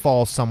 It would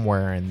fall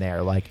somewhere in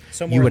there. Like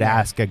you would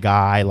ask a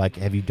guy, like,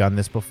 have you done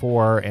this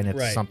before? And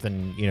it's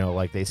something,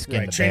 like they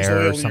skinned the change bear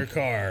the oil or something. In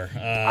your car.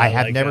 I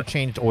have never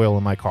changed oil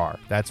in my car.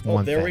 That's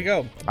one thing. There we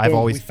go.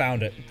 We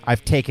found it.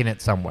 I've taken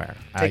it somewhere.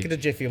 Take it to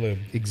Jiffy Lube.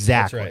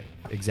 Exactly.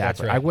 That's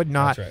exactly. That's right. I would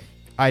not. That's right.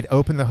 I'd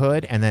open the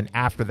hood, and then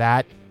after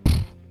that,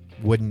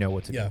 wouldn't know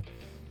what to do.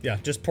 Yeah,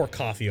 just pour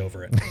coffee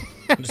over it.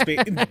 Just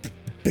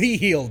be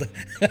healed.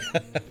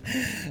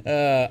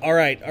 All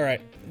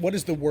right. What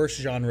is the worst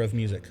genre of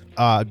music?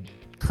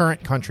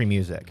 Current country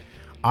music.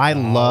 I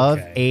love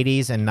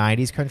 80s and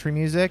 90s country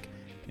music.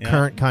 Yeah.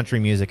 Current country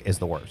music is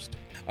the worst.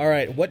 All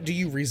right, what do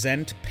you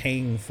resent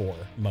paying for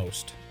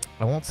most?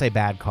 I won't say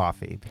bad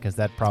coffee because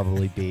that'd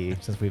probably be,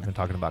 since we've been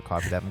talking about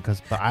coffee,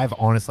 but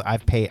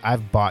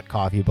I've bought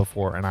coffee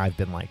before and I've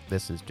been like,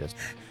 this is just,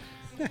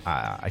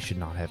 I should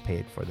not have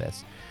paid for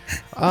this.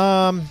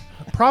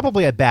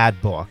 Probably a bad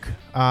book.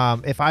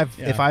 If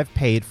I've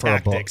paid for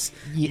Tactics. a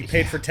book, You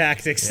paid for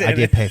Tactics. I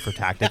did pay for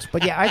Tactics,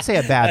 but yeah, I'd say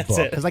a bad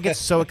book because I get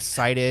so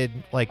excited.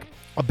 Like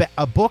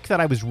a book that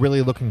I was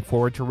really looking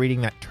forward to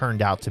reading that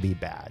turned out to be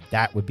bad.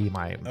 That would be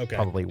my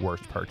probably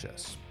worst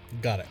purchase.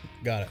 Got it.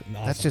 Awesome.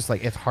 That's just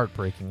like, it's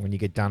heartbreaking when you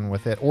get done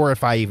with it, or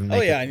if I even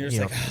make and you're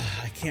just like,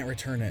 I can't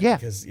return it. Yeah.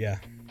 Because,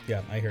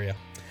 I hear you.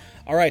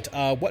 All right,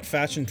 what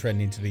fashion trend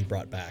needs to be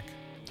brought back?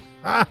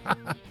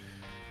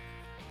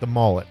 The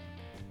mullet.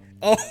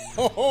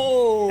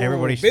 Oh,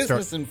 everybody should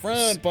business in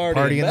front,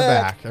 party in the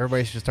back.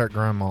 Everybody should start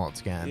growing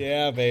mullets again.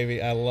 Yeah,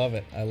 baby. I love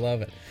it.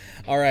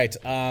 All right,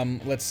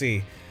 let's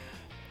see.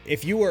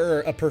 If you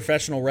were a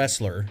professional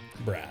wrestler,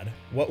 Brad,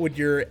 what would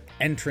your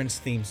entrance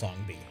theme song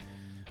be?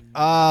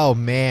 Oh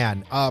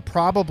man,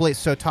 probably.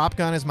 So Top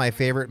Gun is my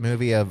favorite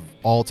movie of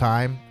all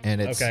time,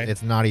 and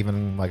it's not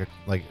even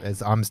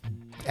I'm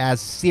as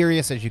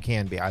serious as you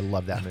can be. I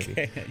love that movie.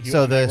 Okay. You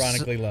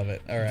ironically love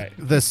it. All right.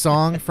 The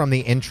song from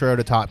the intro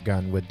to Top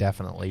Gun would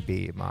definitely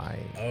be my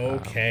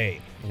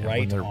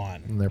right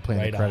on. When they're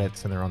playing the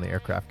credits and they're on the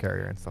aircraft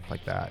carrier and stuff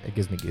like that. It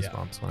gives me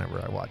goosebumps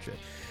whenever I watch it.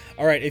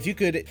 All right, if you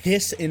could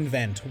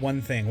disinvent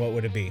one thing, what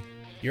would it be?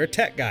 You're a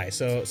tech guy,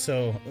 so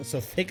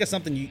think of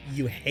something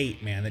you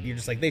hate, man, that you're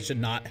just like, they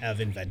should not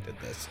have invented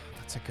this.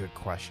 That's a good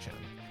question.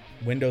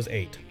 Windows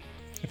 8.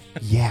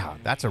 Yeah,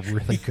 that's a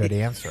really good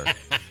answer.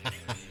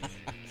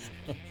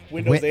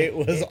 Windows 8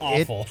 was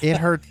awful. It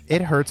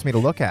hurts me to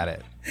look at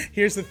it.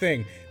 Here's the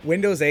thing.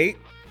 Windows 8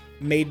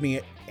 made me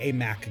a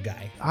Mac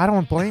guy. I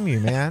don't blame you,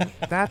 man.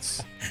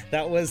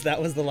 that was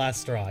the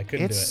last straw. I couldn't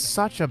do it. It's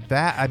such a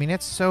bad. I mean,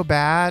 it's so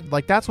bad.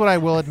 Like, that's what I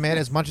will admit.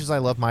 As much as I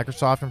love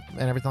Microsoft and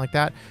everything like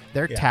that,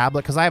 their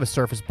tablet, because I have a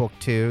Surface Book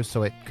 2,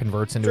 so it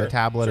converts into a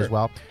tablet as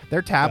well.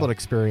 Their tablet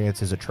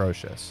experience is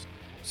atrocious.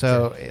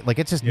 So,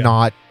 it's just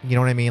not, you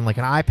know what I mean? Like,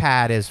 an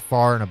iPad is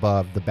far and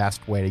above the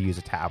best way to use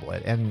a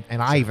tablet. And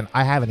I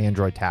have an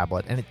Android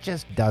tablet, and it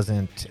just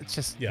doesn't. It's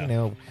just,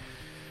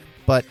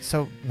 But,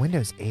 so,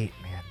 Windows 8,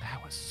 man,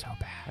 that was so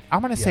bad. I'm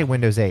going to say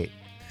Windows 8.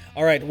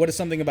 All right, what is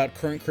something about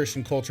current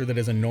Christian culture that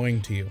is annoying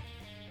to you?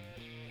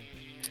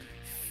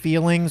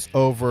 Feelings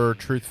over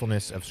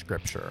truthfulness of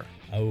Scripture.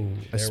 Oh,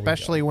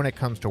 especially when it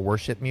comes to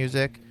worship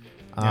music.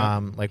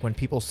 Like when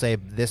people say,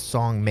 this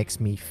song makes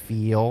me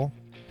feel...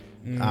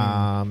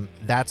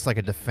 that's like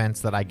a defense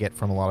that I get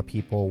from a lot of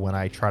people when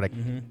I try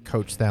to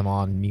coach them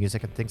on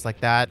music and things like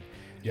that.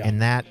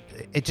 And that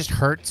it just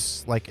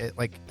hurts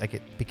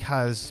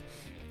because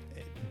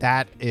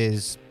that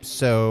is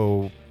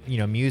so,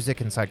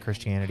 music inside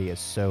Christianity is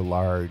so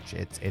large.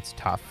 It's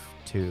tough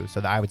to,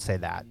 so I would say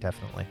that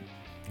definitely.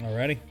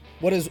 Alrighty.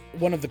 What is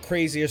one of the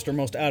craziest or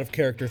most out of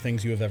character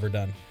things you have ever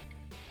done?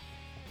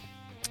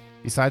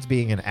 Besides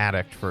being an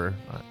addict for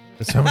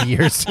so many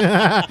years.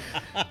 I'm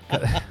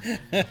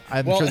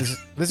sure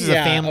this is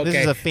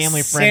a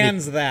family friendly.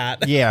 Sans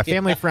that. Yeah,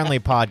 family friendly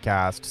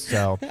podcast.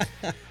 So,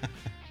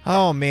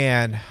 oh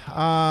man,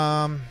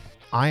 I'm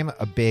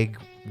a big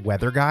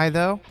weather guy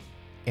though,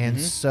 and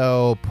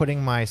so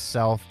putting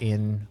myself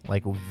in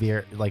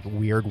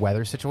weird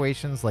weather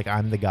situations, like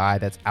I'm the guy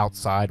that's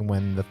outside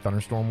when the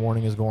thunderstorm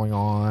warning is going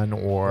on,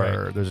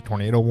 or there's a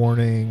tornado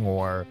warning,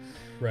 or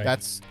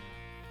that's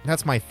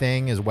my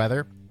thing is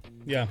weather.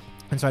 Yeah.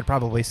 And so I'd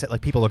probably say,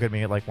 people look at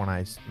me when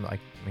I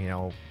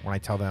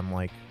tell them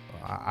I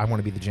want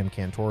to be the Jim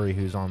Cantori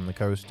who's on the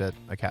coast at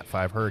a Cat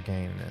 5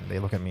 hurricane, and they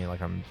look at me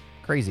like I'm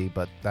crazy,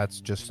 but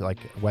that's just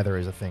weather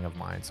is a thing of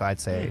mine. So I'd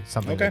say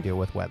something to deal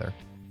with weather.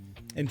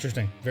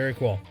 Interesting. Very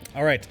cool.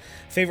 All right.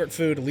 Favorite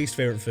food, least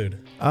favorite food?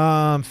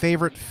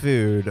 Favorite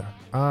food.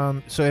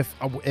 So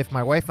if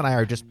my wife and I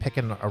are just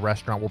picking a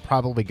restaurant, we'll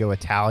probably go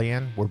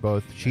Italian.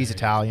 She's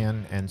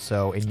Italian, and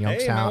so in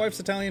Youngstown. Hey, my wife's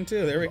Italian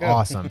too. There we go.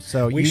 Awesome.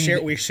 So we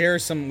share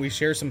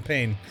some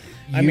pain.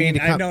 I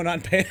know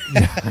not pain.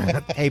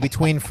 Hey,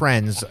 between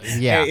friends,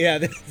 yeah. Hey,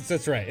 yeah,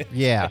 that's right.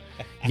 Yeah.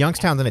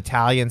 Youngstown's an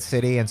Italian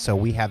city, and so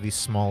we have these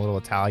small little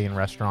Italian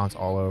restaurants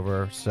all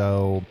over.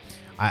 So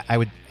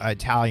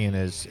Italian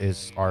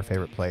is our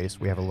favorite place.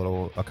 We have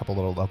a couple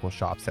little local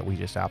shops that we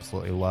just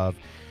absolutely love.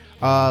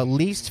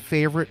 Least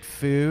favorite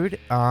food,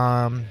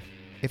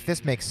 if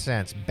this makes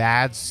sense,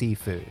 bad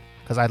seafood,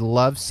 because I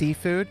love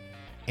seafood,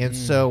 and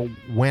so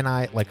when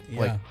I like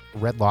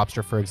Red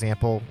Lobster, for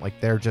example,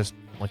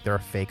 they're a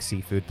fake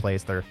seafood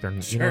place. They're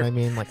you know what I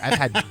mean?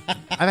 I've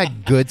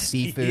had good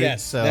seafood.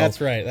 Yes, so that's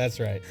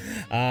right.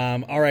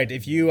 All right,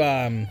 if you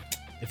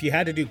If you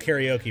had to do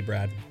karaoke,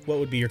 Brad, what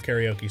would be your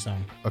karaoke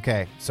song?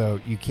 Okay, so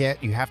you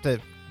have to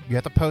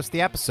post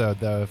the episode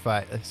though.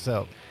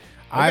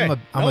 I'm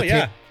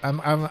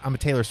a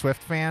Taylor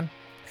Swift fan,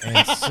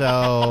 and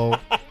so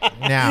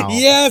now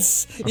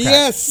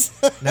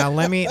yes. Now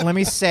let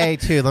me say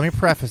too. Let me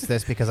preface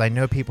this because I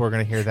know people are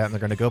going to hear that and they're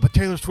going to go, "But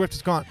Taylor Swift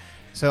is gone."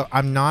 So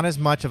I'm not as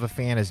much of a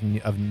fan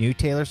of new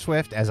Taylor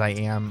Swift as I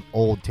am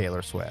old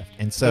Taylor Swift,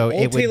 and so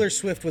Taylor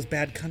Swift was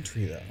bad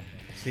country though.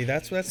 See,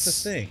 that's the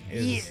thing.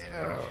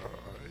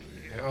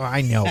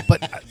 I know,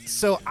 but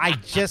so I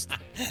just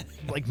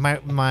like my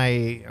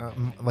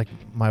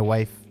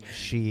wife.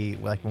 She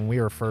when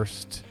we were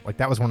first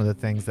that was one of the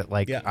things that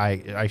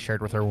I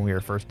shared with her when we were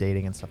first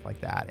dating and stuff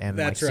like that. And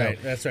that's right.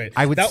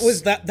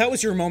 That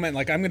was your moment.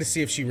 Like, I'm gonna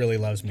see if she really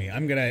loves me.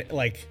 I'm gonna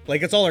like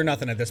it's all or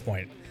nothing at this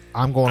point.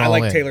 I'm going. I all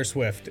like in. Taylor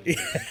Swift.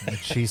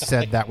 She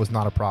said that was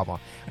not a problem,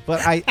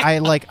 but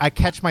I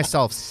catch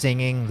myself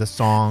singing the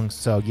song.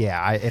 So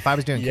yeah, if I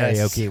was doing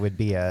karaoke, it would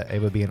be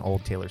an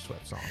old Taylor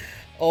Swift song.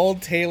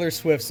 Old Taylor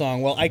Swift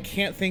song. Well, I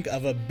can't think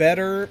of a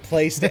better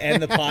place to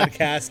end the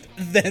podcast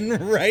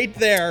than right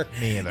there.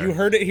 Me either. You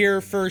heard it here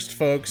first,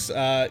 folks.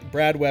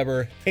 Brad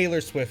Weber, Taylor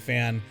Swift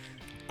fan.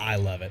 I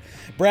love it.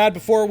 Brad,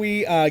 before we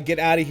get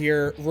out of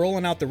here,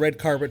 rolling out the red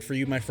carpet for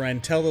you, my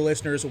friend. Tell the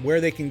listeners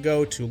where they can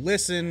go to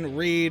listen,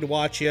 read,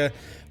 watch you.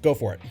 Go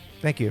for it.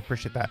 Thank you.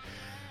 Appreciate that.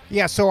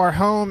 Yeah, so our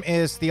home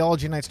is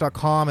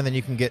theologynights.com, and then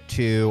you can get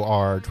to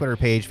our Twitter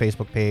page,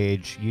 Facebook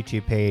page,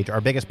 YouTube page. Our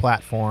biggest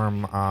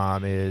platform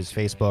is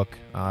Facebook,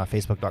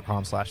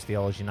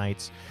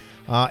 facebook.com/theologynights.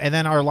 And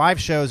then our live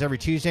shows every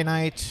Tuesday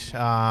night,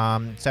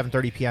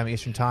 7:30 p.m.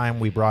 Eastern Time.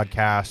 We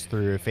broadcast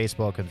through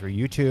Facebook and through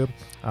YouTube,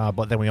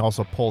 but then we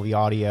also pull the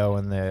audio,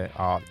 and the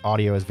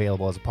audio is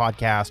available as a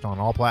podcast on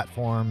all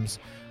platforms,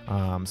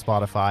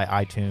 Spotify,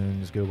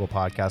 iTunes, Google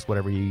Podcasts,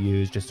 whatever you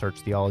use. Just search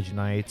Theology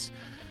Nights.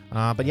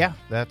 But yeah,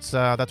 that's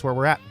where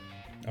we're at.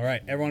 All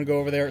right, everyone go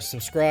over there,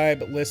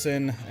 subscribe,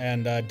 listen,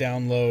 and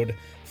download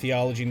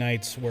Theology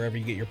Nights wherever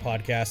you get your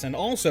podcasts. And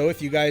also,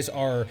 if you guys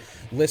are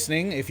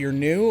listening, if you're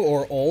new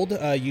or old,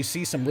 you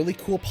see some really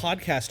cool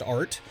podcast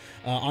art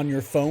on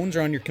your phones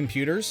or on your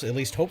computers. At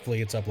least,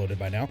 hopefully, it's uploaded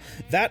by now.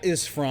 That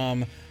is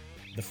from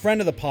the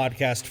friend of the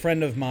podcast,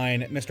 friend of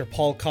mine, Mr.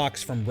 Paul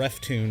Cox from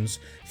RefTunes.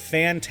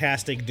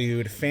 Fantastic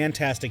dude,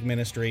 fantastic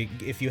ministry.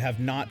 If you have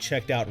not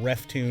checked out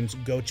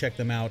RefTunes, go check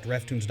them out.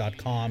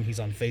 RefTunes.com. He's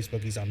on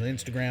Facebook. He's on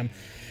Instagram.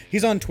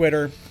 He's on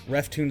Twitter.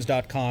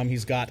 RefTunes.com.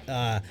 He's got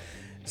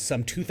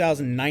some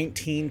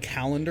 2019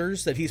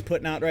 calendars that he's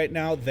putting out right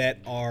now that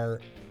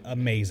are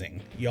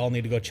amazing. You all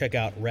need to go check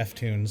out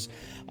RefTunes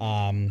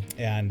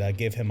and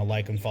give him a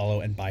like and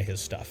follow and buy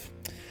his stuff.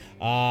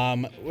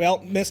 Well,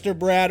 Mr.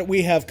 Brad,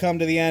 we have come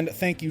to the end.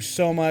 Thank you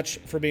so much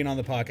for being on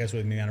the podcast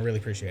with me, man. I really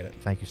appreciate it.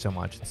 Thank you so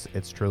much.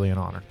 It's truly an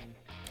honor.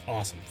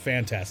 Awesome.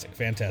 Fantastic.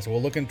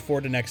 Well, looking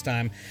forward to next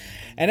time.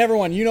 And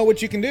everyone, you know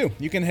what you can do.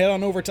 You can head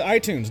on over to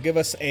iTunes, give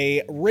us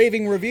a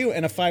raving review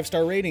and a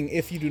 5-star rating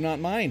if you do not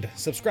mind.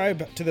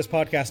 Subscribe to this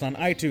podcast on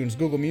iTunes,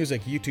 Google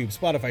Music, YouTube,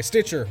 Spotify,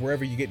 Stitcher,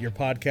 wherever you get your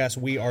podcasts.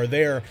 We are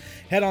there.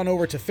 Head on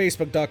over to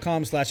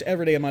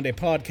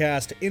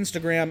facebook.com/everydayamondaypodcast,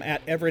 Instagram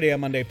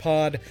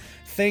 @everydayamondaypod.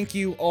 Thank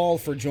you all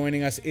for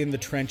joining us in the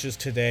trenches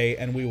today,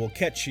 and we will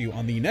catch you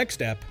on the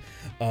next ep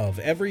of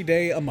Every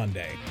Day a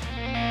Monday.